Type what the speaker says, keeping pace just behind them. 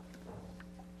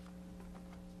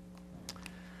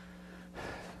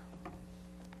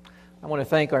I want to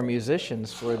thank our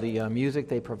musicians for the music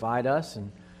they provide us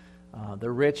and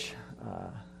the rich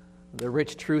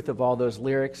truth of all those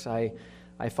lyrics. I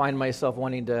find myself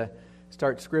wanting to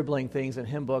start scribbling things in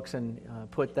hymn books and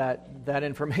put that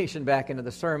information back into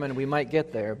the sermon. We might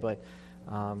get there, but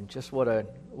just what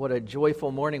a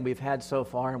joyful morning we've had so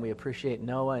far, and we appreciate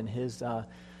Noah and his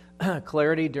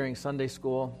clarity during Sunday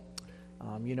school.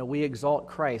 We exalt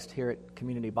Christ here at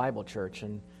Community Bible Church,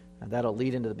 and that'll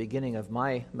lead into the beginning of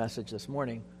my message this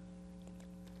morning.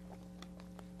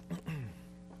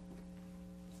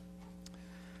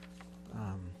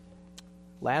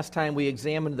 Last time we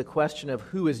examined the question of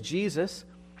who is Jesus,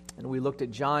 and we looked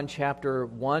at John chapter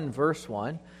 1, verse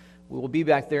 1. We will be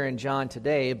back there in John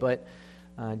today, but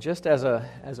just as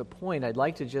a point, I'd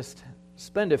like to just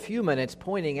spend a few minutes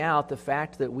pointing out the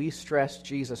fact that we stress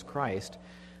Jesus Christ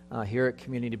here at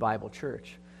Community Bible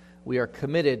Church. We are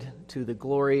committed to the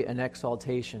glory and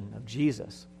exaltation of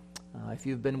Jesus. If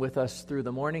you've been with us through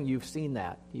the morning, you've seen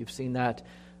that. You've seen that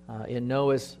in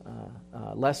Noah's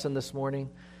lesson this morning,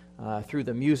 through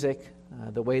the music,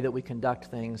 the way that we conduct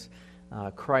things.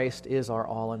 Christ is our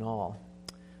all in all.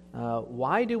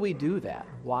 Why do we do that?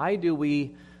 Why do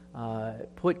we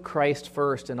put Christ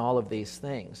first in all of these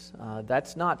things?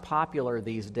 That's not popular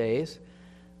these days.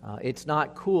 It's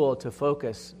not cool to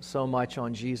focus so much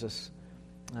on Jesus.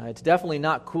 It's definitely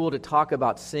not cool to talk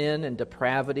about sin and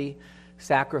depravity,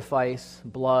 sacrifice,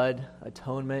 blood,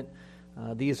 atonement.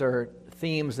 These are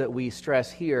themes that we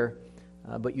stress here,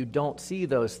 but you don't see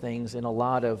those things in a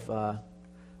lot of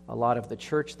the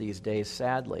church these days,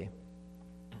 sadly.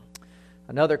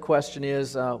 Another question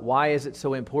is, why is it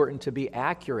so important to be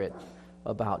accurate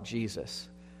about Jesus?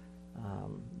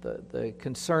 The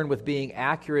concern with being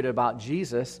accurate about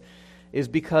Jesus is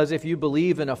because if you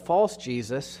believe in a false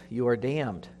Jesus, you are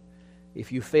damned.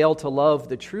 If you fail to love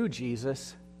the true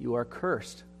Jesus, you are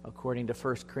cursed, according to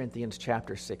 1 Corinthians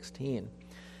chapter 16.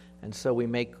 And so we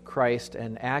make Christ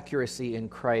and accuracy in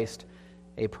Christ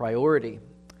a priority.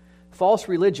 False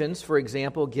religions, for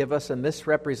example, give us a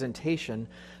misrepresentation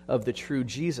of the true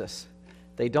Jesus.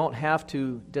 They don't have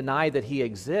to deny that he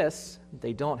exists.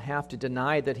 They don't have to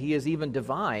deny that he is even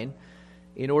divine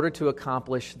in order to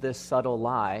accomplish this subtle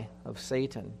lie of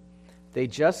Satan. They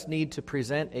just need to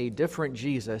present a different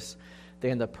Jesus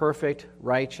than the perfect,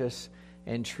 righteous,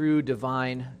 and true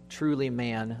divine, truly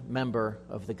man member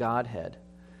of the Godhead.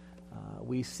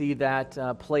 We see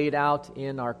that played out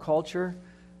in our culture.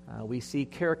 We see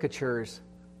caricatures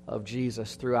of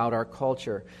Jesus throughout our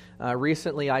culture.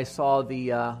 Recently I saw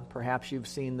perhaps you've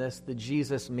seen this, the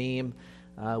Jesus meme,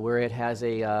 where it has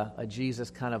a Jesus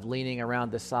kind of leaning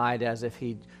around the side as if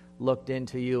he looked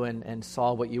into you and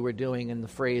saw what you were doing, and the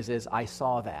phrase is, "I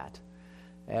saw that,"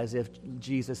 as if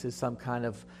Jesus is some kind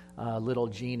of little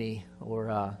genie or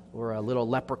a little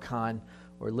leprechaun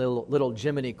or little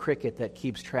Jiminy Cricket that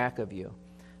keeps track of you.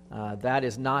 That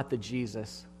is not the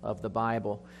Jesus of the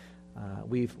Bible.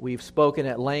 We've spoken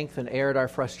at length and aired our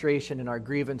frustration and our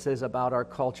grievances about our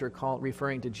culture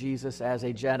referring to Jesus as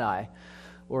a Jedi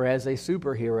or as a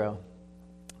superhero.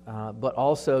 But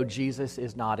also, Jesus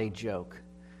is not a joke.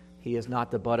 He is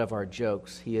not the butt of our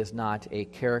jokes. He is not a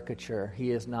caricature.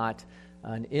 He is not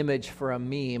an image for a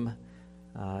meme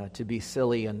to be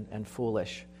silly and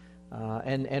foolish.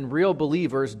 And real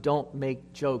believers don't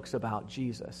make jokes about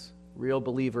Jesus. Real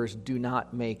believers do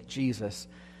not make Jesus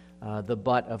the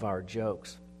butt of our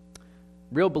jokes.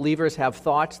 Real believers have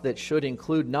thoughts that should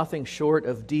include nothing short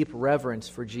of deep reverence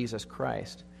for Jesus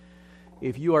Christ.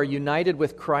 If you are united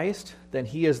with Christ, then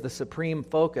he is the supreme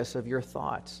focus of your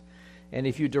thoughts. And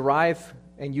if you derive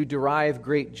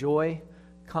great joy,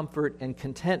 comfort, and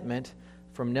contentment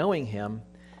from knowing him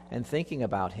and thinking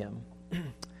about him.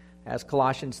 As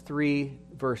Colossians 3,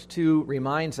 verse 2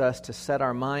 reminds us to set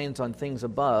our minds on things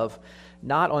above,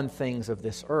 not on things of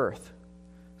this earth.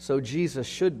 So Jesus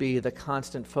should be the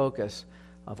constant focus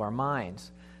of our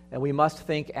minds. And we must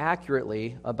think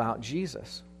accurately about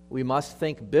Jesus. We must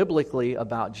think biblically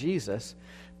about Jesus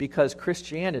because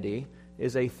Christianity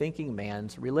is a thinking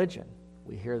man's religion.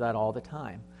 We hear that all the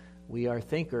time. We are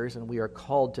thinkers and we are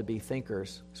called to be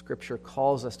thinkers. Scripture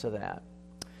calls us to that.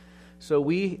 So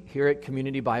we here at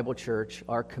Community Bible Church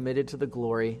are committed to the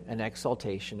glory and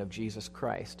exaltation of Jesus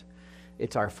Christ.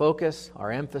 It's our focus,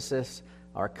 our emphasis,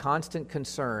 our constant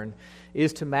concern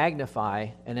is to magnify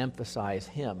and emphasize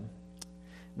him.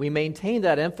 We maintain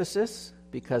that emphasis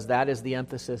because that is the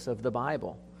emphasis of the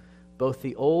Bible, both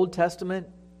the Old Testament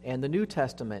and the New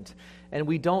Testament. And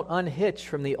we don't unhitch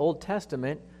from the Old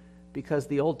Testament because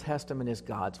the Old Testament is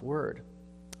God's Word.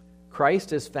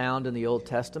 Christ is found in the Old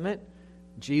Testament.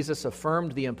 Jesus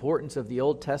affirmed the importance of the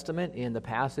Old Testament in the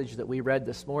passage that we read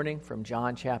this morning from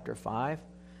John chapter 5,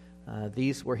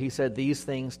 where he said, "These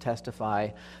things testify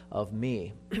of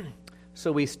me."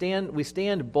 So we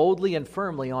stand boldly and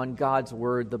firmly on God's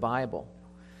Word, the Bible.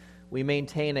 We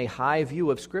maintain a high view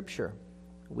of Scripture.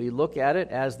 We look at it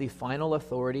as the final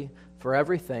authority for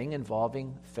everything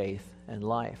involving faith and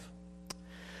life.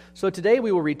 So today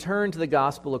we will return to the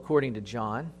Gospel according to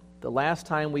John. The last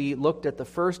time we looked at the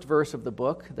first verse of the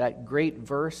book, that great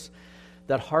verse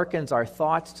that hearkens our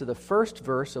thoughts to the first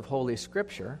verse of Holy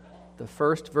Scripture, the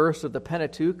first verse of the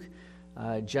Pentateuch,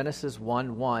 Genesis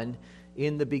 1:1,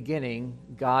 "In the beginning,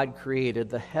 God created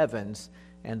the heavens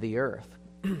and the earth."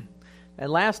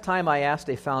 And last time I asked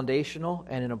a foundational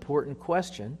and an important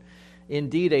question,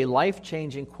 indeed a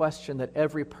life-changing question that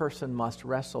every person must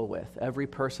wrestle with, every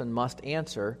person must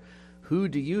answer: who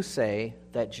do you say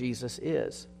that Jesus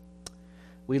is?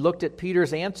 We looked at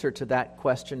Peter's answer to that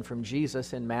question from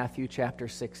Jesus in Matthew chapter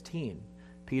 16.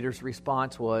 Peter's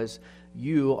response was,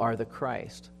 "You are the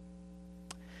Christ."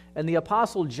 And the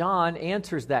Apostle John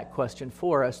answers that question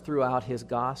for us throughout his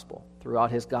gospel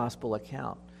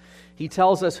account. He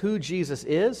tells us who Jesus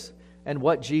is and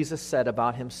what Jesus said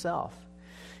about himself.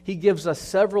 He gives us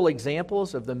several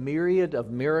examples of the myriad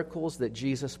of miracles that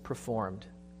Jesus performed.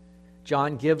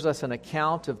 John gives us an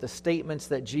account of the statements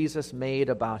that Jesus made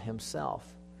about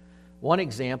himself. One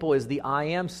example is the "I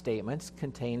am" statements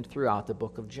contained throughout the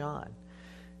book of John.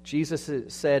 Jesus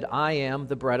said, "I am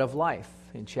the bread of life,"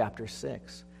 in chapter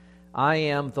 6. "I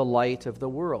am the light of the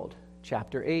world,"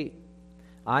 chapter 8.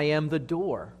 "I am the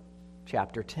door,"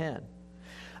 chapter 10.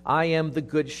 "I am the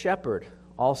good shepherd,"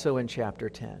 also in chapter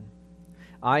 10.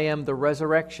 "I am the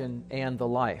resurrection and the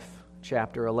life,"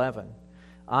 chapter 11.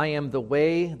 "I am the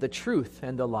way, the truth,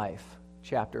 and the life,"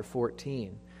 chapter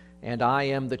 14. And "I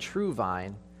am the true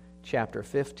vine," chapter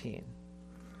 15.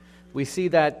 We see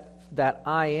that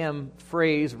 "I am"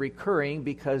 phrase recurring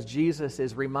because Jesus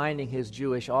is reminding his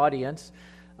Jewish audience,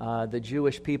 the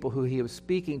Jewish people who he was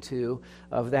speaking to,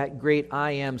 of that great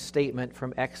 "I am" statement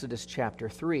from Exodus chapter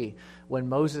 3, when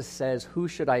Moses says, who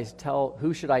should I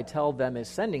tell them is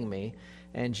sending me?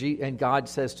 And God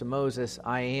says to Moses,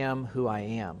 "I am who I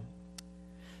am."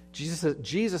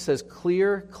 Jesus'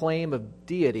 clear claim of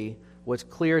deity was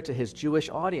clear to his Jewish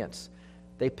audience.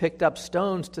 They picked up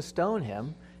stones to stone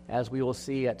him, as we will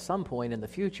see at some point in the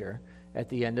future at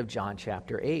the end of John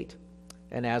chapter 8.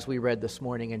 And as we read this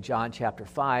morning in John chapter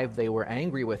 5, they were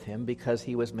angry with him because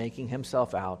he was making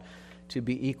himself out to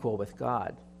be equal with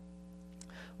God.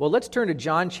 Well, let's turn to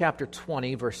John chapter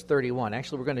 20, verse 31.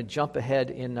 Actually, we're going to jump ahead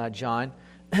in John.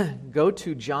 Go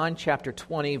to John chapter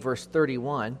 20, verse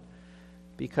 31,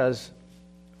 because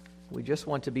we just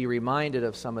want to be reminded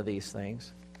of some of these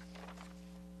things.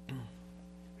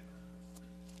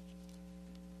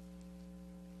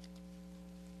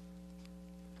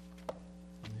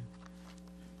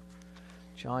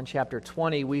 John chapter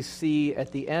 20, we see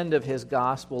at the end of his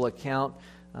gospel account,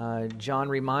 John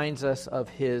reminds us of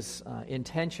his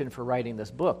intention for writing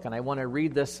this book. And I want to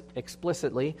read this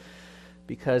explicitly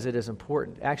because it is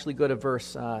important. Actually, go to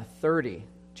verse 30,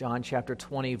 John chapter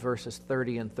 20, verses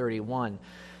 30 and 31.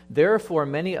 "Therefore,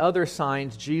 many other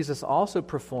signs Jesus also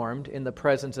performed in the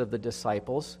presence of the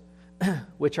disciples,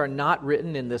 which are not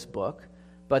written in this book,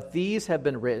 but these have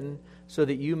been written so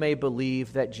that you may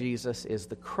believe that Jesus is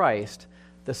the Christ,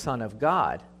 the Son of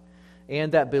God,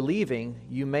 and that believing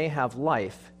you may have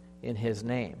life in his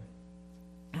name."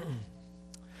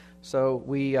 So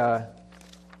we have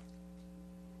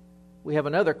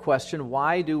another question.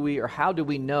 How do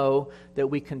we know that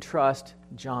we can trust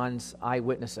John's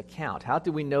eyewitness account? How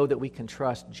do we know that we can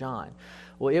trust John?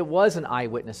 Well, it was an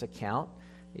eyewitness account.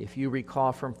 If you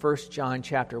recall from 1 John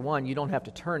chapter 1, you don't have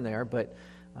to turn there, but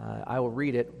I will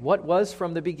read it. "What was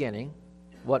from the beginning,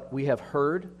 what we have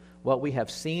heard, what we have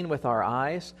seen with our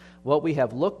eyes, what we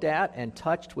have looked at and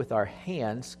touched with our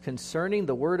hands concerning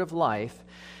the word of life,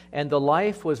 and the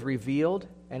life was revealed,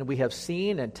 and we have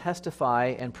seen and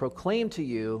testify and proclaim to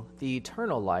you the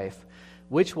eternal life,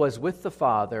 which was with the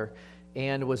Father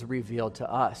and was revealed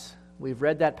to us." We've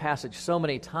read that passage so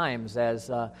many times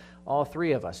as all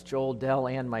three of us, Joel, Dell,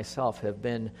 and myself, have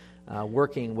been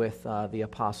working with the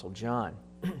Apostle John.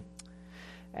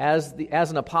 As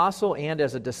an apostle and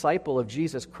as a disciple of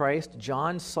Jesus Christ,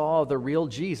 John saw the real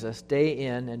Jesus day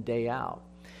in and day out.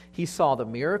 He saw the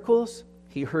miracles.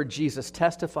 He heard Jesus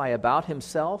testify about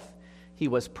himself. He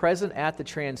was present at the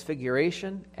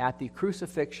transfiguration, at the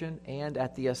crucifixion, and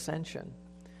at the ascension.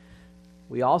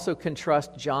 We also can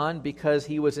trust John because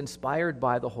he was inspired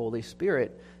by the Holy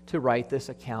Spirit to write this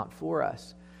account for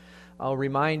us. I'll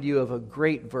remind you of a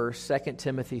great verse, 2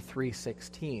 Timothy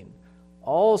 3:16.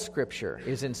 All Scripture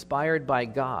is inspired by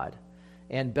God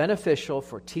and beneficial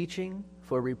for teaching,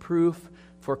 for reproof,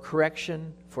 for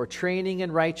correction, for training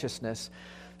in righteousness,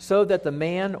 so that the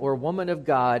man or woman of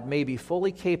God may be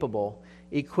fully capable,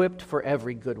 equipped for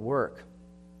every good work.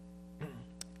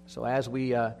 So as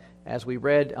we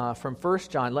read from 1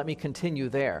 John, let me continue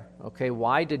there. Okay,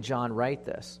 why did John write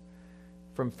this?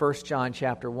 From 1 John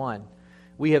chapter 1.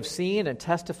 We have seen and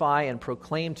testify and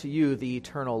proclaim to you the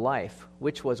eternal life,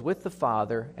 which was with the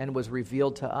Father and was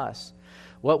revealed to us.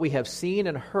 What we have seen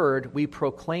and heard, we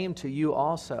proclaim to you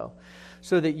also,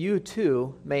 so that you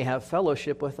too may have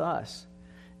fellowship with us.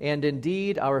 And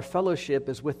indeed, our fellowship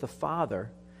is with the Father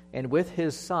and with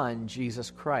His Son, Jesus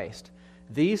Christ.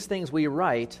 These things we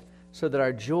write so that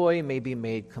our joy may be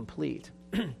made complete.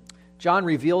 John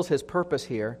reveals his purpose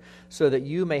here so that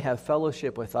you may have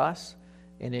fellowship with us.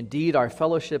 And indeed, our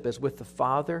fellowship is with the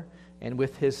Father and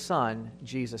with His Son,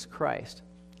 Jesus Christ.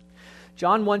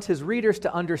 John wants his readers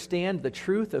to understand the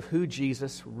truth of who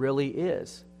Jesus really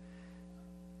is.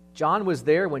 John was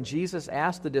there when Jesus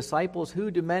asked the disciples,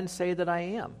 "Who do men say that I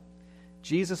am?"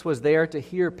 Jesus was there to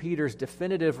hear Peter's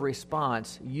definitive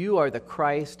response, "You are the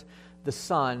Christ, the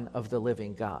Son of the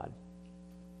living God."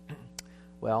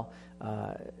 Well,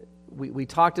 we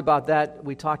talked about that.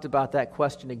 We talked about that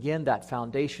question again, that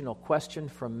foundational question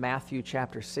from Matthew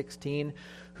chapter 16.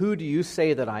 Who do you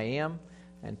say that I am?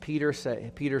 And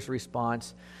Peter's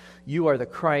response, "You are the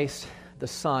Christ, the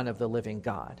Son of the living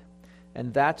God."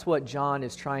 And that's what John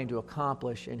is trying to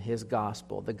accomplish in his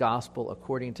gospel. The gospel,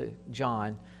 according to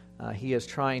John, he is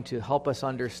trying to help us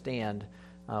understand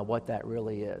what that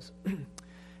really is.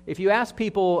 If you ask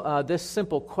people this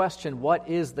simple question, what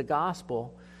is the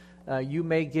gospel? You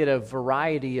may get a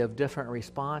variety of different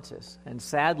responses. And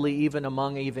sadly, even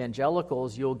among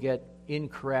evangelicals, you'll get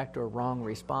incorrect or wrong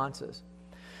responses.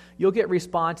 You'll get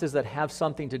responses that have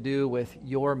something to do with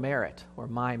your merit or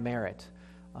my merit,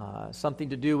 something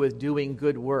to do with doing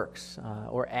good works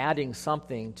or adding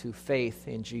something to faith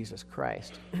in Jesus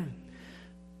Christ.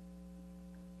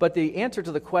 But the answer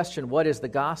to the question, what is the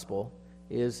gospel,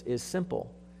 is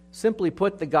simple. Simply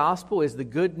put, the gospel is the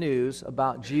good news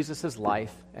about Jesus'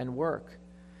 life and work.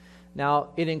 Now,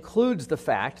 it includes the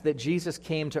fact that Jesus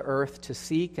came to earth to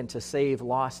seek and to save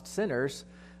lost sinners,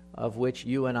 of which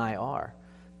you and I are.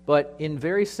 But in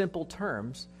very simple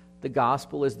terms, the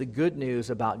gospel is the good news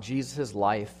about Jesus'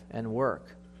 life and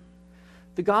work.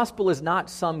 The gospel is not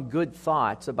some good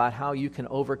thoughts about how you can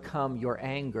overcome your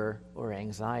anger or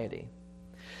anxiety.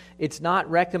 It's not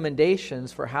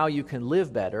recommendations for how you can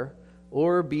live better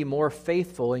or be more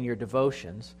faithful in your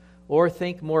devotions or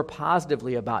think more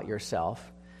positively about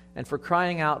yourself. And for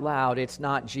crying out loud, it's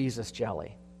not Jesus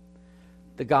jelly.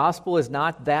 The gospel is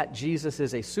not that Jesus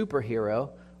is a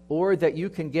superhero or that you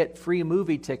can get free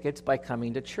movie tickets by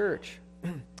coming to church.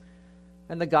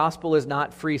 And the gospel is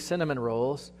not free cinnamon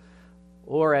rolls,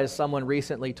 or as someone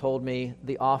recently told me,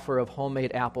 the offer of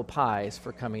homemade apple pies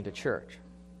for coming to church.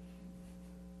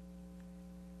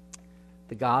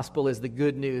 The gospel is the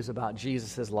good news about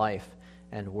Jesus' life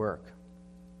and work.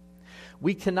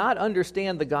 We cannot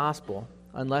understand the gospel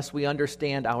unless we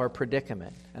understand our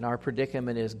predicament, and our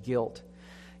predicament is guilt.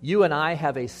 You and I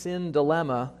have a sin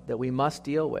dilemma that we must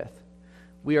deal with.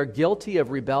 We are guilty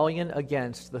of rebellion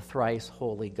against the thrice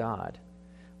holy God.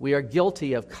 We are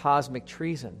guilty of cosmic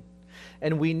treason,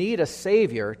 and we need a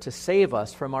Savior to save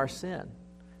us from our sin.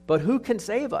 But who can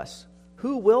save us?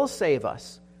 Who will save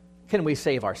us? Can we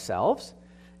save ourselves?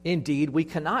 Indeed, we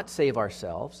cannot save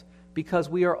ourselves because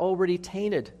we are already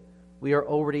tainted. We are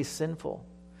already sinful.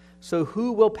 So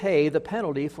who will pay the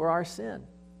penalty for our sin?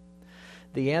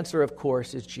 The answer, of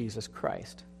course, is Jesus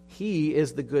Christ. He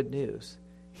is the good news.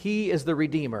 He is the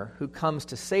Redeemer who comes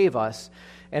to save us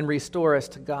and restore us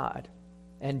to God.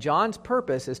 And John's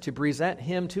purpose is to present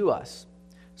Him to us.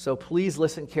 So please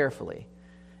listen carefully.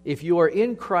 If you are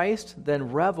in Christ,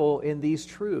 then revel in these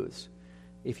truths.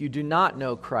 If you do not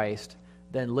know Christ,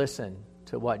 then listen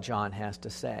to what John has to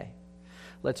say.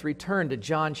 Let's return to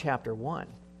John chapter 1.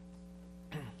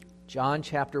 John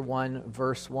chapter 1,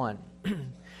 verse 1.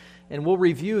 And we'll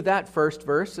review that first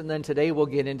verse, and then today we'll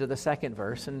get into the second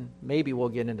verse, and maybe we'll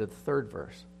get into the third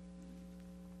verse.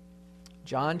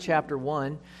 John chapter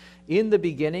 1, in the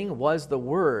beginning was the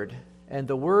Word, and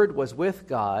the Word was with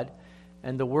God,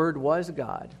 and the Word was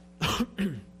God.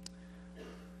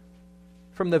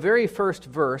 From the very first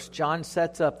verse, John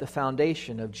sets up the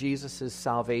foundation of Jesus'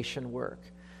 salvation work.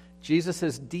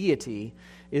 Jesus' deity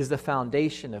is the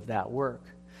foundation of that work.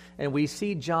 And we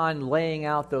see John laying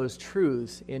out those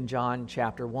truths in John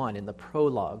chapter 1, in the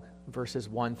prologue, verses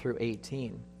 1 through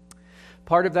 18.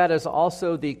 Part of that is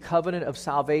also the covenant of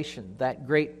salvation, that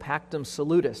great Pactum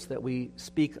Salutis that we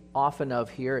speak often of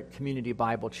here at Community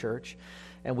Bible Church,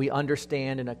 and we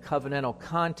understand in a covenantal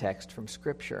context from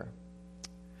Scripture.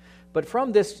 But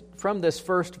from this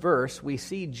first verse, we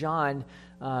see John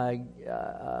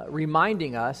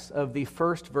reminding us of the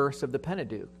first verse of the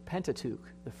Pentateuch,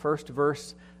 the first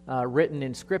verse written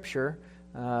in Scripture,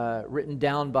 written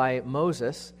down by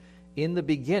Moses. In the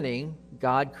beginning,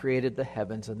 God created the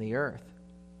heavens and the earth.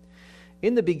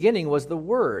 In the beginning was the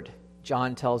Word,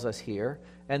 John tells us here,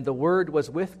 and the Word was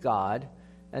with God,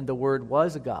 and the Word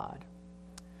was God.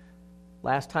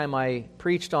 Last time I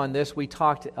preached on this, we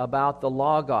talked about the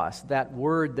Logos, that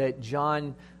word that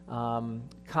John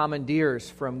commandeers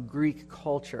from Greek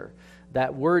culture.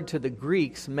 That word to the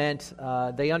Greeks meant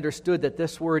they understood that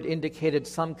this word indicated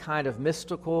some kind of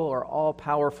mystical or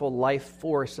all-powerful life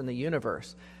force in the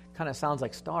universe. Kind of sounds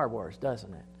like Star Wars,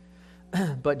 doesn't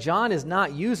it? But John is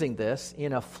not using this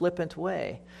in a flippant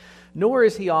way, nor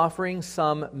is he offering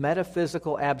some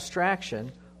metaphysical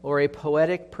abstraction or a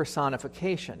poetic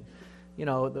personification. You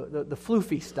know, the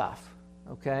floofy stuff,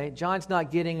 okay? John's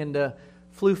not getting into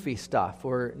floofy stuff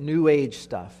or New Age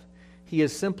stuff. He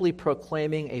is simply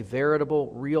proclaiming a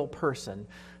veritable, real person,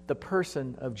 the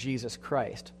person of Jesus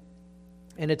Christ.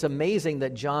 And it's amazing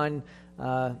that John,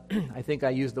 I think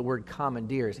I used the word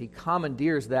commandeers. He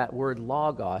commandeers that word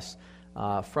logos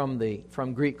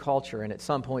from Greek culture, and at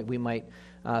some point we might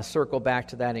circle back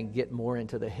to that and get more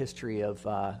into the history of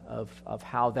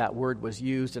how that word was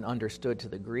used and understood to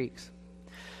the Greeks.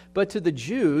 But to the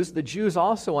Jews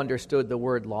also understood the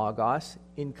word logos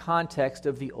in context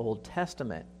of the Old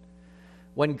Testament.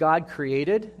 When God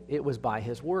created, it was by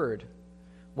His word.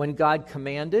 When God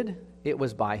commanded, it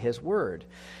was by His word.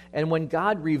 And when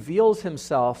God reveals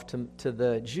Himself to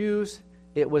the Jews,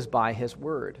 it was by His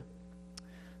word.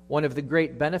 One of the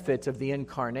great benefits of the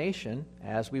incarnation,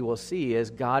 as we will see, is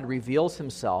God reveals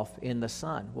Himself in the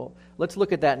Son. Well, let's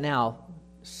look at that now.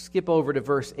 Skip over to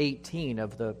verse 18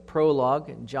 of the prologue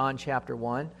in John chapter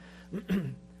 1.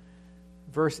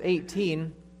 Verse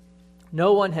 18,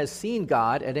 no one has seen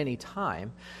God at any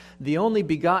time. The only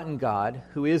begotten God,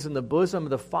 who is in the bosom of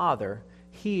the Father,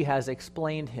 He has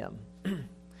explained Him.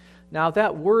 Now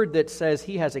that word that says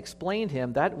He has explained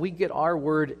Him, that we get our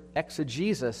word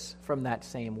exegesis from that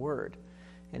same word.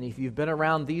 And if you've been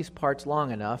around these parts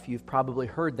long enough, you've probably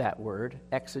heard that word,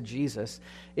 exegesis.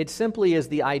 It simply is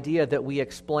the idea that we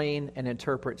explain and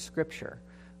interpret Scripture.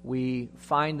 We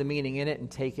find the meaning in it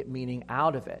and take it meaning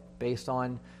out of it based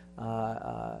on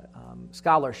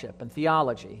scholarship and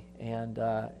theology and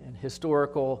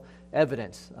historical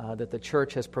evidence that the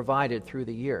church has provided through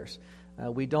the years.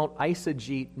 We don't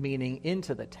eisegete meaning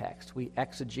into the text. We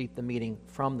exegete the meaning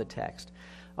from the text.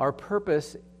 Our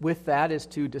purpose with that is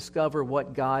to discover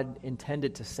what God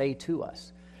intended to say to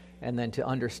us, and then to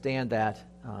understand that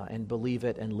and believe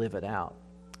it and live it out.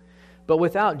 But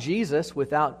without Jesus,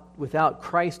 without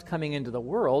Christ coming into the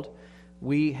world,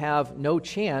 we have no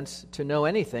chance to know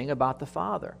anything about the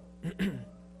Father.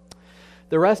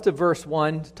 The rest of verse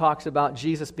 1 talks about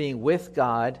Jesus being with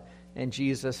God and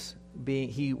Jesus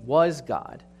He was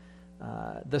God.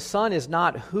 The Son is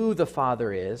not who the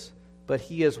Father is, but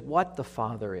He is what the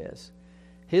Father is.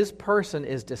 His person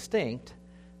is distinct,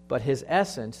 but His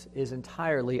essence is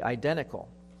entirely identical.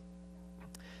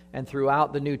 And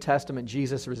throughout the New Testament,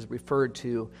 Jesus is referred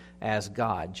to as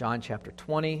God. John chapter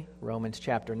 20, Romans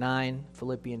chapter 9,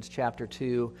 Philippians chapter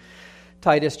 2,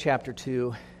 Titus chapter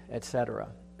 2, etc.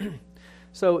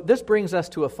 So this brings us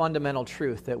to a fundamental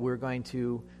truth that we're going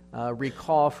to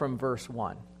recall from verse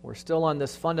 1. We're still on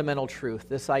this fundamental truth,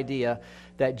 this idea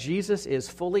that Jesus is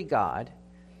fully God,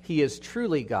 He is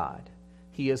truly God,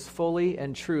 He is fully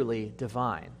and truly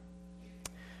divine.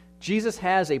 Jesus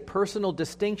has a personal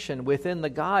distinction within the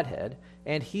Godhead,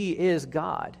 and He is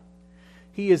God.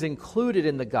 He is included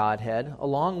in the Godhead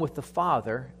along with the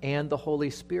Father and the Holy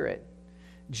Spirit.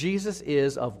 Jesus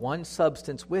is of one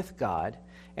substance with God,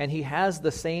 and He has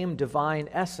the same divine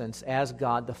essence as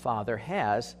God the Father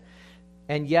has,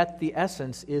 and yet the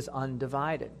essence is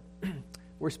undivided.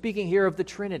 We're speaking here of the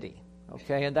Trinity,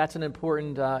 okay, and that's an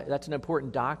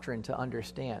important doctrine to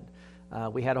understand.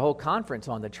 We had a whole conference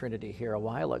on the Trinity here a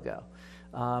while ago.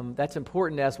 That's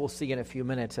important, as we'll see in a few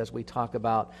minutes as we talk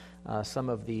about some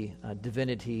of the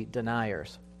divinity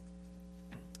deniers.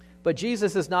 But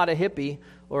Jesus is not a hippie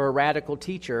or a radical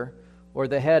teacher or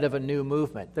the head of a new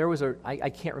movement. There was I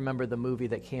can't remember the movie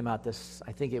that came out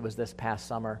I think it was this past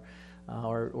summer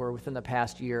or within the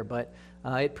past year, but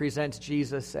it presents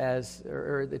Jesus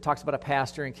or it talks about a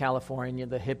pastor in California,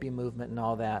 the hippie movement and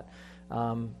all that.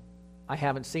 I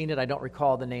haven't seen it. I don't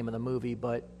recall the name of the movie,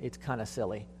 but it's kind of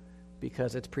silly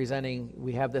because it's presenting,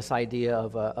 we have this idea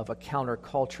of a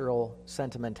countercultural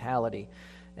sentimentality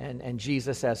and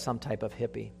Jesus as some type of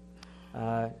hippie.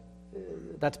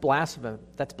 That's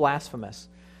blasphemous.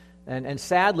 And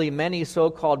sadly, many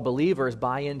so-called believers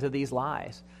buy into these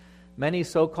lies. Many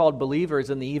so-called believers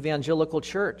in the evangelical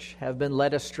church have been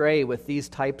led astray with these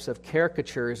types of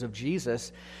caricatures of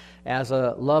Jesus as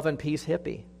a love and peace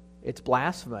hippie. It's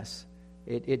blasphemous.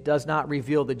 It does not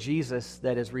reveal the Jesus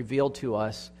that is revealed to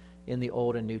us in the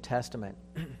Old and New Testament.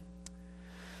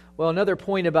 Well, another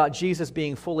point about Jesus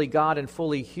being fully God and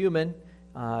fully human,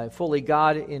 fully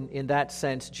God in that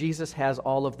sense, Jesus has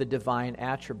all of the divine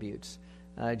attributes.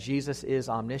 Jesus is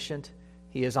omniscient,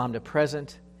 he is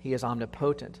omnipresent, he is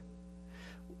omnipotent.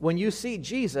 When you see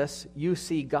Jesus, you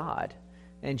see God.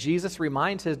 And Jesus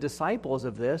reminds his disciples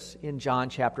of this in John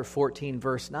chapter 14,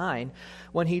 verse 9,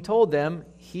 when he told them,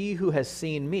 "He who has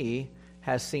seen me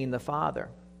has seen the Father."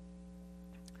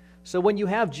 So when you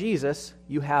have Jesus,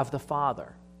 you have the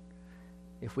Father.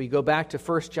 If we go back to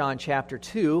 1 John chapter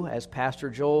 2, as Pastor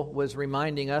Joel was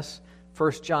reminding us,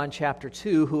 1 John chapter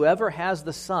 2, whoever has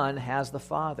the Son has the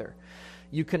Father.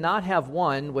 You cannot have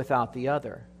one without the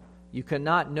other. You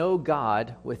cannot know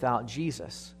God without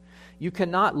Jesus. You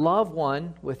cannot love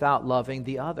one without loving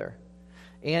the other.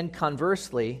 And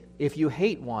conversely, if you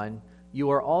hate one,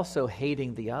 you are also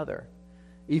hating the other.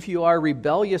 If you are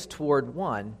rebellious toward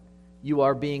one, you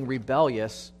are being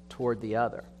rebellious toward the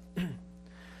other.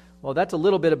 Well, that's a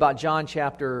little bit about John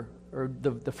chapter, or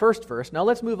the first verse. Now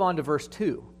let's move on to verse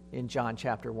 2 in John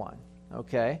chapter 1,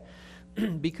 okay?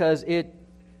 Because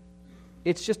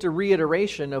it's just a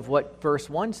reiteration of what verse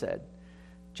 1 said.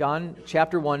 John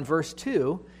chapter 1, verse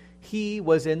 2, he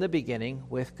was in the beginning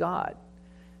with God.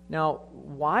 Now,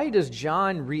 why does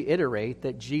John reiterate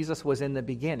that Jesus was in the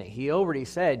beginning? He already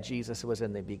said Jesus was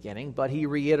in the beginning, but he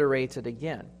reiterates it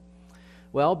again.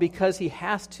 Well, because he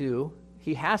has to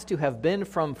have been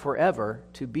from forever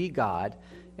to be God,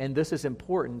 and this is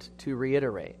important to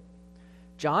reiterate.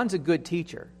 John's a good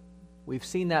teacher. We've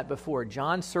seen that before.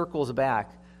 John circles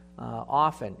back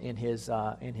often in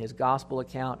his gospel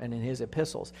account and in his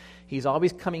epistles. He's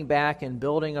always coming back and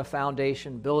building a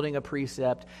foundation, building a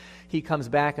precept. He comes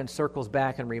back and circles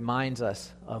back and reminds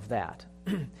us of that.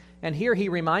 And here he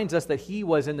reminds us that he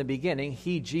was in the beginning.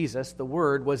 He, Jesus, the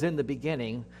Word, was in the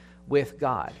beginning with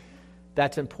God.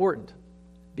 That's important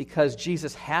because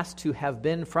Jesus has to have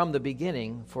been from the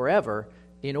beginning forever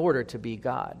in order to be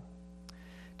God.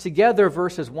 Together,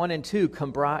 verses 1 and 2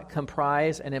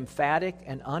 comprise an emphatic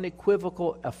and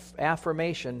unequivocal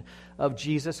affirmation of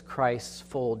Jesus Christ's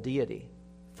full deity,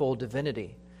 full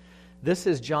divinity. This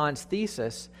is John's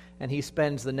thesis, and he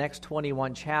spends the next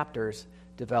 21 chapters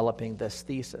developing this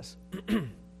thesis.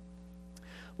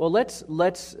 Well,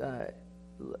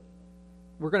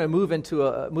 we're going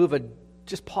to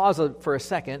just pause for a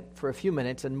second, for a few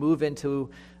minutes, and move into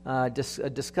a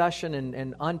discussion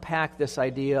and unpack this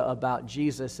idea about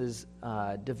Jesus'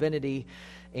 divinity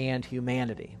and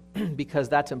humanity, because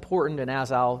that's important, and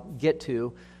as I'll get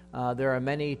to, there are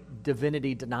many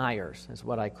divinity deniers, is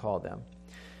what I call them.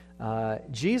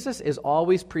 Jesus is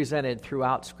always presented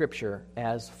throughout Scripture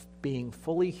as being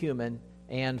fully human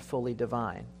and fully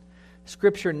divine.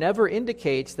 Scripture never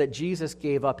indicates that Jesus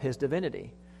gave up his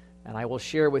divinity. And I will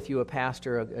share with you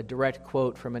a direct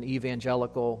quote from an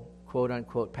evangelical,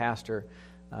 quote-unquote, pastor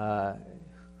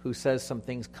who says some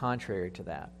things contrary to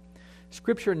that.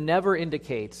 Scripture never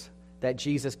indicates that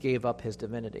Jesus gave up his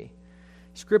divinity.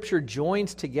 Scripture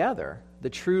joins together the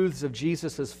truths of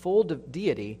Jesus' full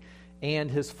deity and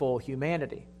his full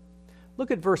humanity.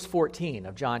 Look at verse 14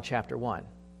 of John chapter 1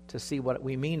 to see what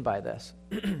we mean by this.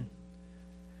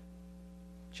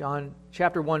 John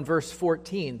chapter 1, verse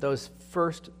 14, those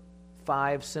first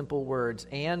 5 simple words,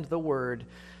 "And the Word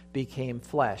became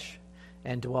flesh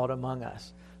and dwelt among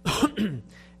us."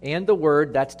 And the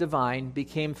Word, that's divine,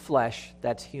 became flesh,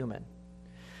 that's human.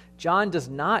 John does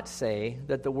not say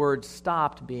that the Word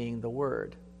stopped being the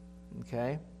Word.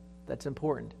 Okay? That's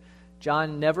important.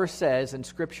 John never says, and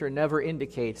Scripture never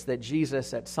indicates, that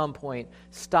Jesus at some point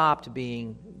stopped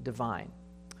being divine.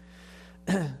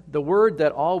 The Word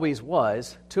that always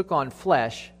was took on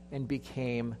flesh and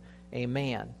became a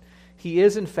man. He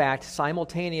is, in fact,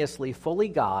 simultaneously fully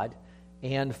God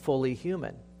and fully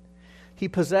human. He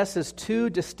possesses 2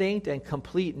 distinct and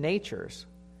complete natures.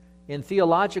 In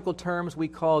theological terms, we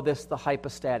call this the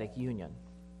hypostatic union.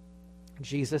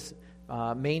 Jesus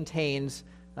maintains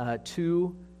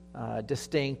 2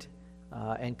 distinct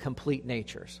and complete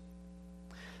natures.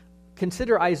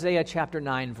 Consider Isaiah chapter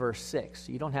 9, verse 6.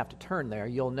 You don't have to turn there.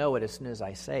 You'll know it as soon as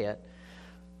I say it.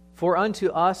 For unto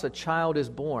us a child is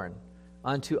born,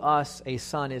 unto us a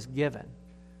son is given.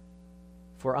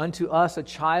 For unto us a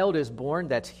child is born,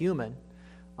 that's human.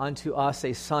 Unto us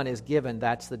a son is given,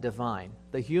 that's the divine.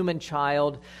 The human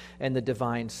child and the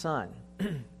divine son.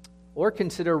 Or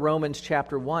consider Romans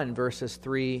chapter 1, verses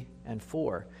 3 and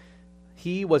 4.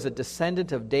 He was a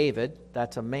descendant of David,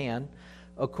 that's a man,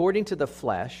 according to the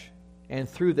flesh, and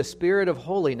through the Spirit of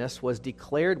holiness was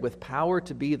declared with power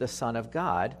to be the Son of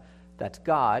God, that's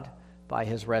God, by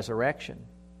his resurrection.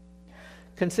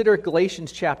 Consider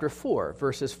Galatians chapter 4,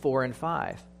 verses 4 and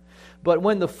 5. But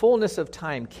when the fullness of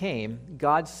time came,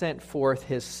 God sent forth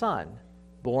his Son,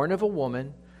 born of a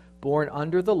woman, born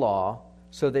under the law,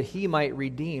 so that he might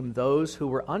redeem those who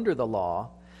were under the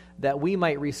law, that we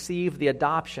might receive the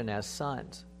adoption as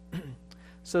sons.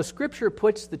 So Scripture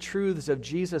puts the truths of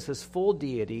Jesus' full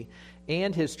deity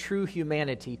and his true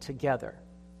humanity together.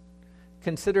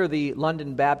 Consider the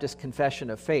London Baptist Confession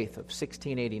of Faith of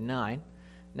 1689.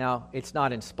 Now, it's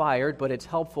not inspired, but it's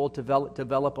helpful to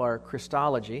develop our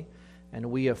Christology, and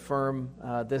we affirm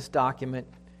this document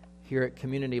here at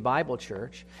Community Bible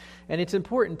Church. And it's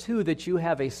important, too, that you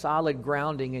have a solid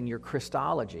grounding in your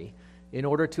Christology in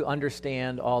order to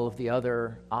understand all of the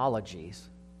other ologies,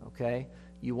 okay?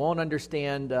 You won't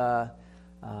understand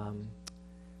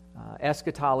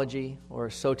eschatology or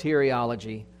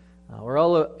soteriology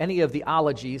or any of the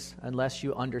ologies unless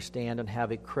you understand and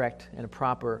have a correct and a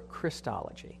proper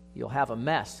Christology. You'll have a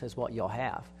mess is what you'll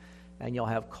have, and you'll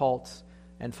have cults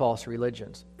and false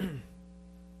religions.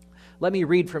 Let me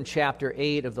read from chapter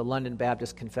 8 of the London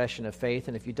Baptist Confession of Faith,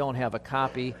 and if you don't have a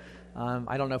copy,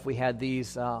 I don't know if we had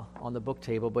these on the book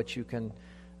table, but you can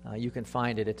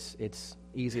find it. It's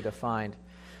easy to find.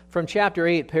 From chapter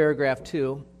 8, paragraph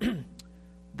 2,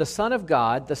 the Son of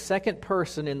God, the second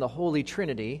person in the Holy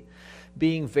Trinity,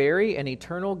 being very and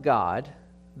eternal God,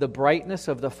 the brightness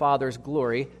of the Father's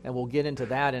glory, and we'll get into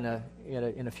that in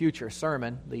a future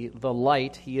sermon, the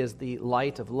light, he is the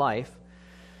light of life,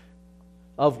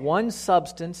 of one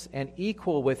substance and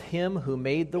equal with him who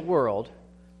made the world,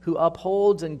 who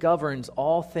upholds and governs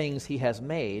all things he has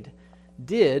made,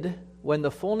 did, when the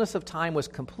fullness of time was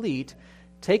complete,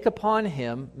 take upon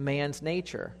him man's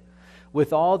nature,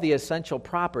 with all the essential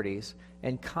properties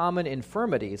and common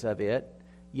infirmities of it,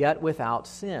 yet without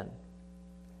sin.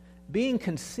 Being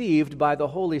conceived by the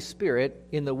Holy Spirit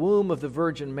in the womb of the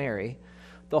Virgin Mary,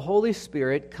 the Holy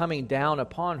Spirit coming down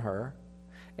upon her,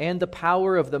 and the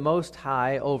power of the Most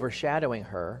High overshadowing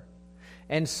her,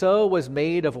 and so was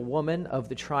made of a woman of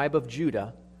the tribe of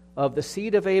Judah, of the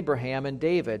seed of Abraham and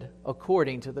David,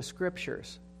 according to the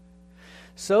Scriptures,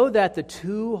 so that the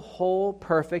two whole,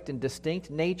 perfect, and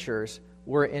distinct natures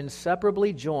were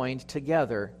inseparably joined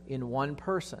together in one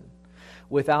person,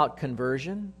 without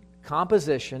conversion,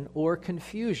 composition, or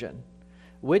confusion,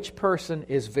 which person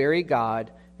is very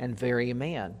God and very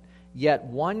man, yet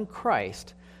one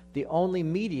Christ, the only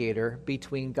mediator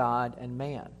between God and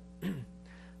man.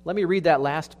 Let me read that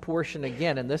last portion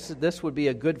again, and this would be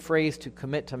a good phrase to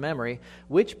commit to memory.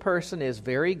 Which person is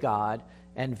very God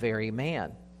and very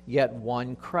man, yet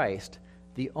one Christ,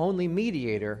 the only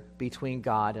mediator between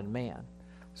God and man.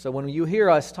 So when you hear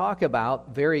us talk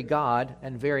about very God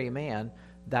and very man,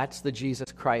 that's the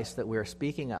Jesus Christ that we're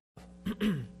speaking of.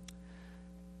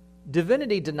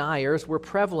 Divinity deniers were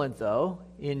prevalent, though,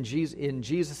 in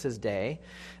Jesus' day,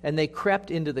 and they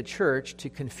crept into the church to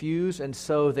confuse and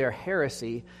sow their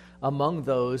heresy among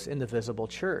those in the visible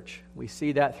church. We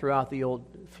see that throughout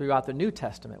the New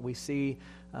Testament. We see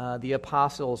the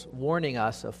apostles warning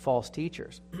us of false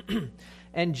teachers.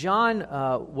 And John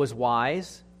was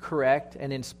wise, correct,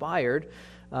 and inspired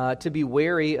to be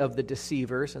wary of the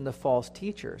deceivers and the false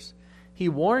teachers. He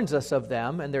warns us of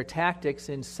them and their tactics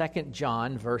in 2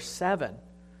 John verse 7.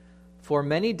 For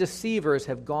many deceivers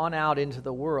have gone out into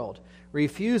the world,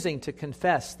 refusing to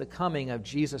confess the coming of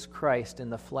Jesus Christ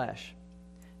in the flesh.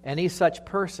 Any such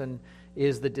person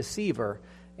is the deceiver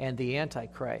and the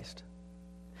Antichrist.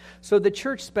 So the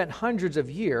church spent hundreds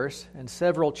of years and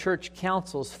several church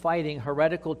councils fighting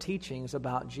heretical teachings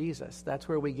about Jesus. That's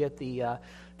where we get the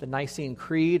Nicene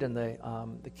Creed and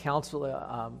the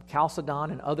Council,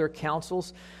 Chalcedon and other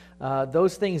councils.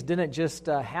 Those things didn't just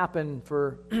happen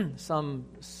for some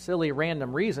silly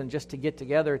random reason, just to get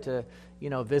together to,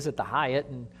 visit the Hyatt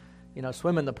and,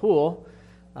 swim in the pool.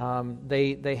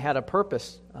 They had a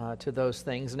purpose to those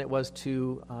things, and it was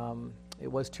to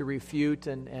refute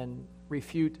and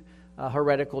refute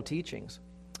heretical teachings.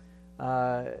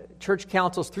 Church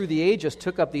councils through the ages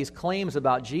took up these claims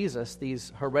about Jesus,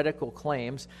 these heretical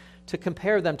claims, to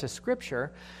compare them to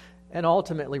Scripture, and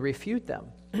ultimately refute them.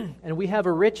 And we have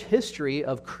a rich history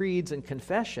of creeds and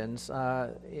confessions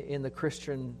in the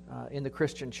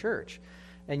Christian church.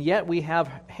 And yet we have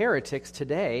heretics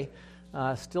today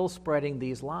still spreading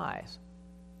these lies.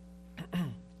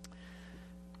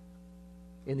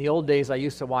 In the old days, I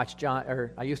used to watch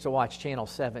Channel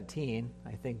 17.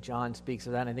 I think John speaks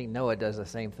of that, and I think Noah does the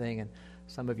same thing, and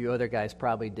some of you other guys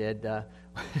probably did,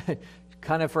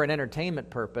 kind of for an entertainment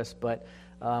purpose, but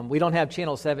we don't have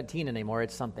Channel 17 anymore.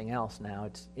 It's something else now.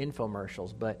 It's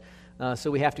infomercials, but so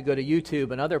we have to go to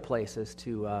YouTube and other places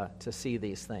to see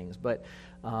these things. But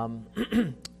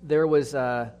there was,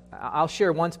 I'll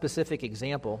share one specific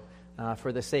example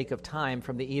for the sake of time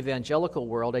from the evangelical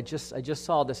world. I just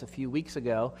saw this a few weeks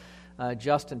ago.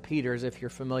 Justin Peters, if you're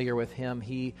familiar with him,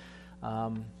 he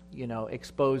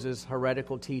exposes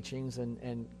heretical teachings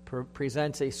and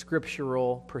presents a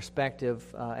scriptural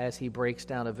perspective as he breaks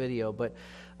down a video. But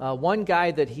one guy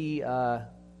that he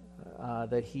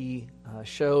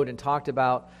showed and talked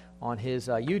about on his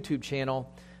YouTube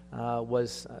channel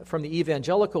was from the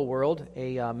evangelical world,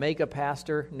 a mega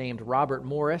pastor named Robert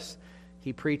Morris.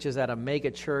 He preaches at a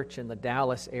mega church in the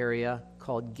Dallas area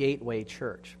called Gateway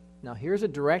Church. Now, here's a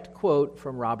direct quote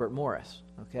from Robert Morris,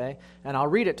 okay? And I'll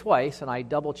read it twice, and I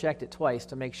double-checked it twice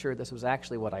to make sure this was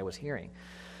actually what I was hearing.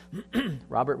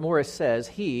 Robert Morris says,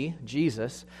 he,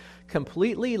 Jesus,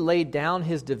 completely laid down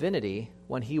his divinity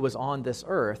when he was on this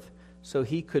earth so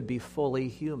he could be fully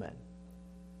human.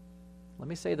 Let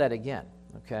me say that again,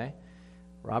 okay?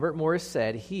 Robert Morris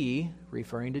said he,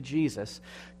 referring to Jesus,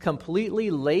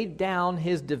 completely laid down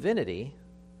his divinity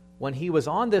when he was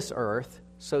on this earth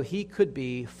so he could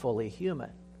be fully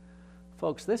human.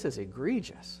 Folks, this is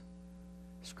egregious.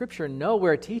 Scripture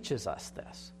nowhere teaches us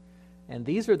this. And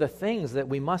these are the things that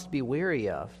we must be wary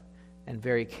of and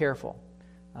very careful.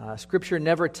 Scripture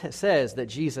never says that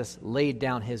Jesus laid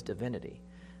down his divinity.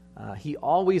 He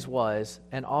always was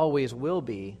and always will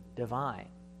be divine.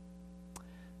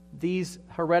 These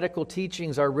heretical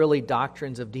teachings are really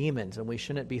doctrines of demons, and we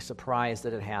shouldn't be surprised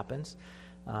that it happens.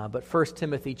 But 1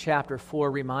 Timothy chapter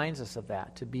 4 reminds us of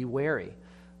that, to be wary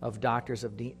of doctrines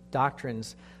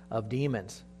of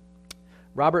demons.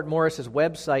 Robert Morris's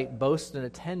website boasts an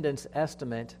attendance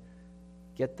estimate,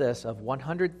 get this, of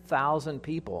 100,000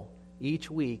 people each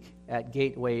week at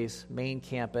Gateway's main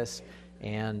campus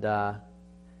and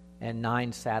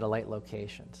 9 satellite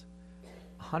locations.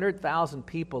 100,000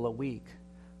 people a week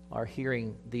are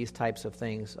hearing these types of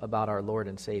things about our Lord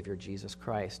and Savior Jesus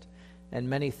Christ. And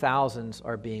many thousands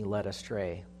are being led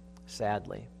astray,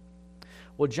 sadly.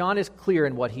 Well, John is clear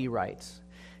in what he writes.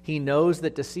 He knows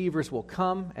that deceivers will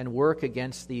come and work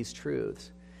against these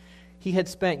truths. He had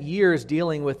spent years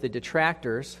dealing with the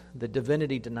detractors, the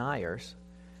divinity deniers.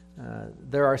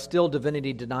 There are still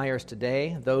divinity deniers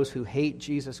today, those who hate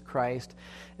Jesus Christ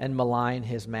and malign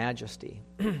his majesty.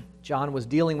 John was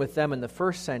dealing with them in the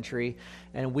first century,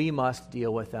 and we must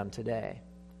deal with them today.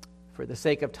 For the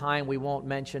sake of time, we won't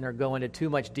mention or go into too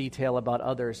much detail about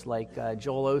others like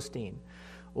Joel Osteen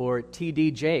or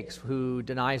T.D. Jakes, who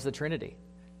denies the Trinity.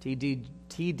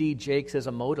 T.D. Jakes is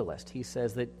a modalist. He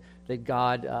says that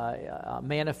God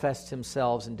manifests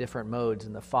himself in different modes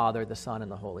in the Father, the Son,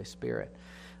 and the Holy Spirit.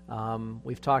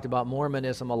 We've talked about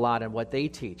Mormonism a lot and what they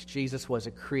teach. Jesus was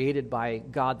created by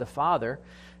God the Father,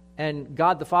 and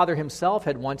God the Father himself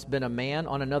had once been a man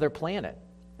on another planet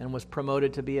and was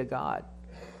promoted to be a God.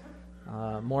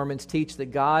 Mormons teach that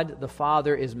God the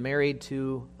Father is married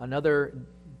to another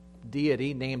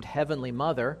deity named Heavenly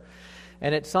Mother,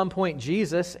 and at some point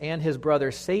Jesus and his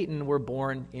brother Satan were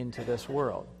born into this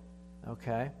world.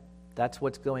 Okay? That's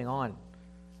what's going on.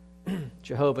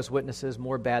 Jehovah's Witnesses,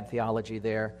 more bad theology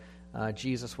there.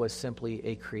 Jesus was simply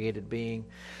a created being.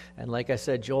 And like I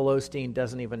said, Joel Osteen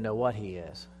doesn't even know what he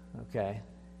is. Okay?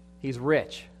 He's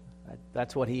rich.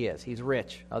 That's what he is. He's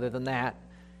rich. Other than that,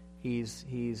 he's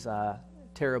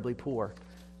terribly poor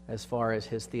as far as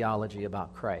his theology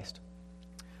about Christ.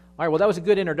 All right, well, that was a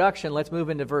good introduction. Let's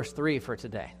move into verse 3 for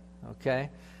today.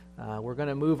 Okay? We're going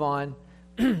to move on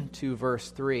to verse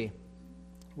 3.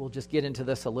 We'll just get into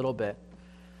this a little bit,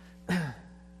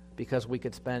 because we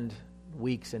could spend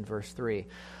weeks in verse 3.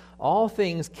 All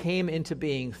things came into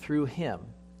being through him,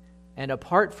 and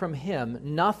apart from him,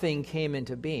 nothing came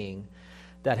into being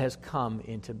that has come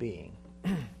into being.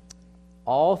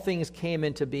 All things came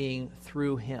into being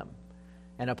through him,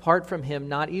 and apart from him,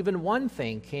 not even one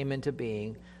thing came into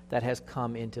being that has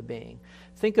come into being.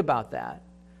 Think about that.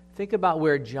 Think about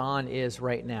where John is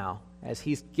right now. As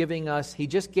he's giving us, he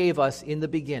just gave us in the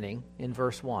beginning, in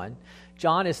verse 1,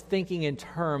 John is thinking in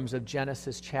terms of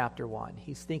Genesis chapter 1.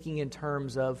 He's thinking in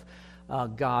terms of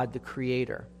God the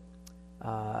Creator.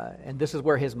 And this is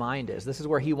where his mind is. This is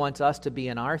where he wants us to be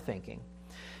in our thinking.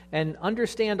 And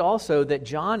understand also that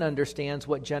John understands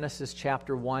what Genesis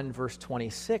chapter 1, verse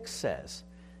 26 says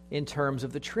in terms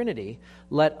of the Trinity.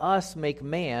 Let us make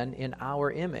man in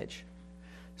our image.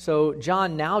 So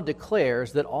John now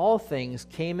declares that all things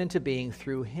came into being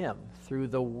through him, through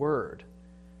the Word.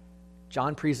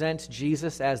 John presents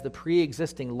Jesus as the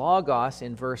pre-existing Logos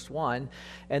in verse 1,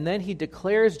 and then he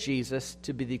declares Jesus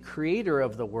to be the creator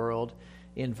of the world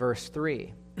in verse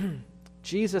 3.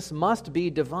 Jesus must be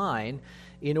divine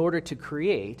in order to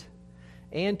create,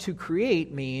 and to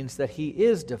create means that he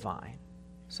is divine.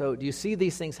 So do you see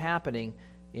these things happening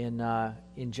in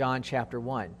John chapter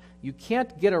 1? You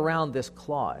can't get around this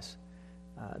clause.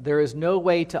 There is no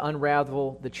way to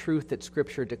unravel the truth that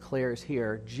Scripture declares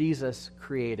here. Jesus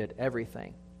created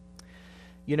everything.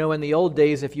 You know, in the old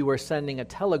days, if you were sending a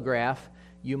telegraph,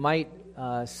 you might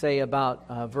say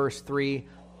about verse 3,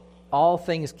 all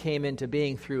things came into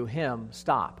being through him,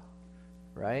 stop,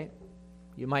 right?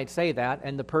 You might say that,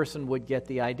 and the person would get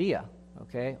the idea,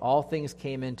 okay? All things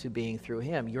came into being through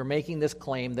him. You're making this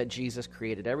claim that Jesus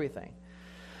created everything.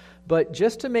 But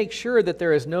just to make sure that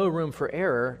there is no room for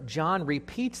error, John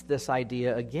repeats this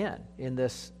idea again in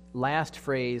this last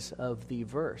phrase of the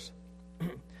verse.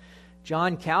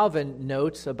 John Calvin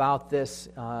notes about this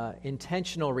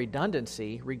intentional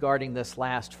redundancy regarding this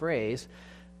last phrase.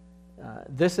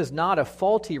 This is not a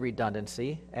faulty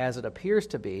redundancy, as it appears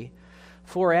to be,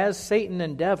 for as Satan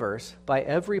endeavors by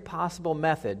every possible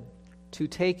method to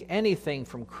take anything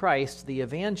from Christ, the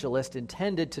evangelist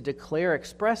intended to declare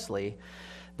expressly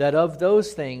that of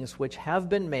those things which have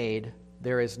been made,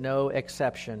 there is no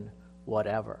exception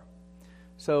whatever.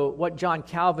 So what John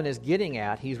Calvin is getting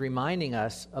at, he's reminding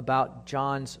us about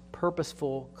John's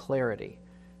purposeful clarity.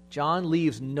 John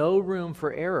leaves no room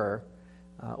for error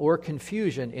or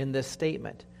confusion in this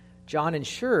statement. John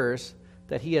ensures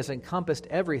that he has encompassed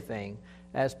everything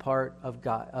as part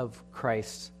of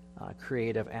Christ's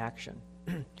creative action.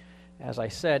 As I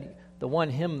said, the one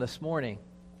hymn this morning,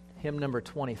 hymn number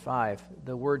 25,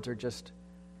 the words are just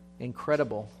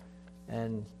incredible.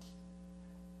 And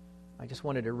I just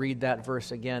wanted to read that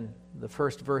verse again. The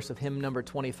first verse of hymn number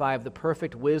 25, the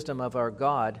perfect wisdom of our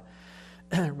God,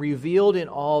 revealed in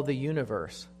all the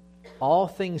universe, all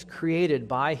things created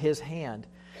by his hand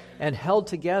and held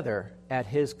together at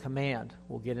his command.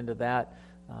 We'll get into that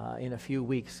in a few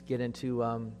weeks, get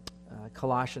into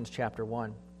Colossians chapter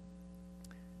 1.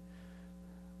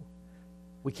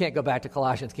 We can't go back to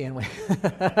Colossians, can we?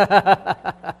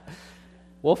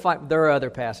 We'll find there are other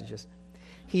passages.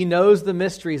 He knows the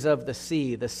mysteries of the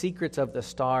sea, the secrets of the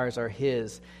stars are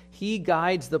his. He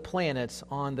guides the planets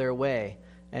on their way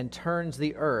and turns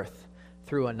the earth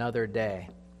through another day.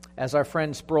 As our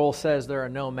friend Sproul says, there are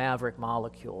no maverick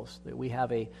molecules. That we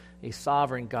have a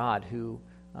sovereign God who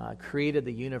created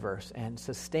the universe and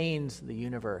sustains the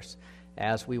universe,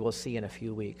 as we will see in a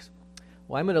few weeks.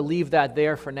 Well, I'm going to leave that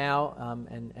there for now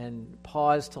and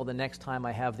pause till the next time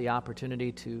I have the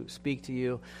opportunity to speak to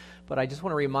you. But I just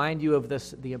want to remind you of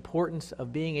the importance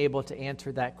of being able to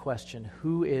answer that question,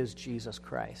 who is Jesus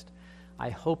Christ? I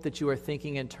hope that you are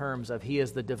thinking in terms of he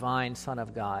is the divine Son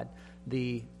of God,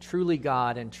 the truly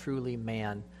God and truly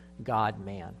man,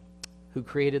 God-man, who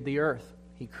created the earth.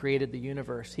 He created the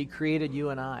universe. He created you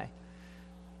and I.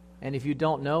 And if you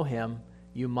don't know him,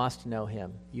 you must know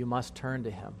him. You must turn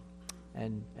to him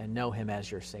and know him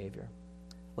as your Savior.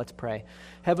 Let's pray.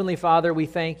 Heavenly Father, we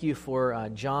thank you for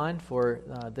John, for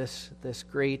this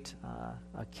great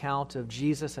account of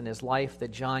Jesus and his life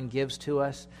that John gives to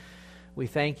us. We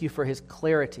thank you for his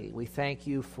clarity. We thank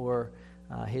you for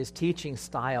his teaching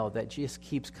style that just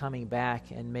keeps coming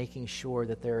back and making sure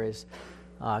that there is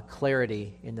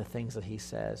clarity in the things that he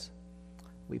says.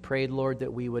 We prayed, Lord,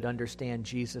 that we would understand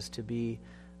Jesus to be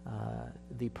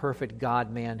the perfect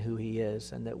God-man who he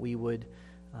is, and that we would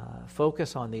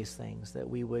focus on these things, that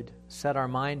we would set our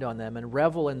mind on them and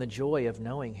revel in the joy of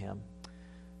knowing him.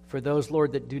 For those,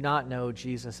 Lord, that do not know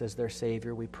Jesus as their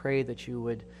Savior, we pray that you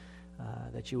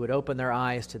would open their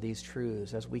eyes to these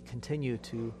truths as we continue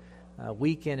to,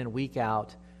 week in and week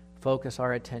out, focus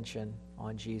our attention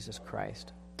on Jesus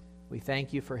Christ. We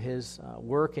thank you for his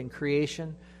work in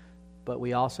creation, but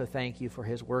we also thank you for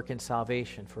his work in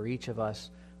salvation for each of us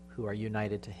who are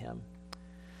united to him.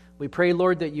 We pray,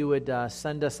 Lord, that you would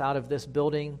send us out of this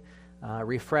building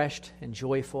refreshed and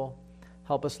joyful.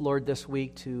 Help us, Lord, this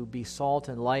week to be salt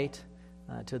and light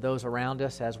to those around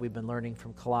us as we've been learning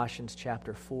from Colossians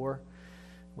chapter 4.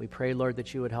 We pray, Lord,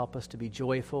 that you would help us to be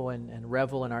joyful and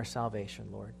revel in our salvation,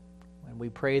 Lord. And we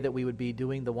pray that we would be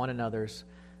doing the one another's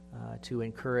to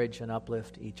encourage and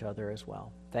uplift each other as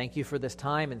well. Thank you for this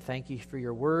time, and thank you for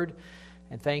your word,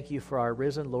 and thank you for our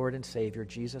risen Lord and Savior,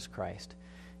 Jesus Christ.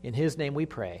 In his name we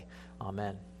pray.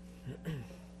 Amen.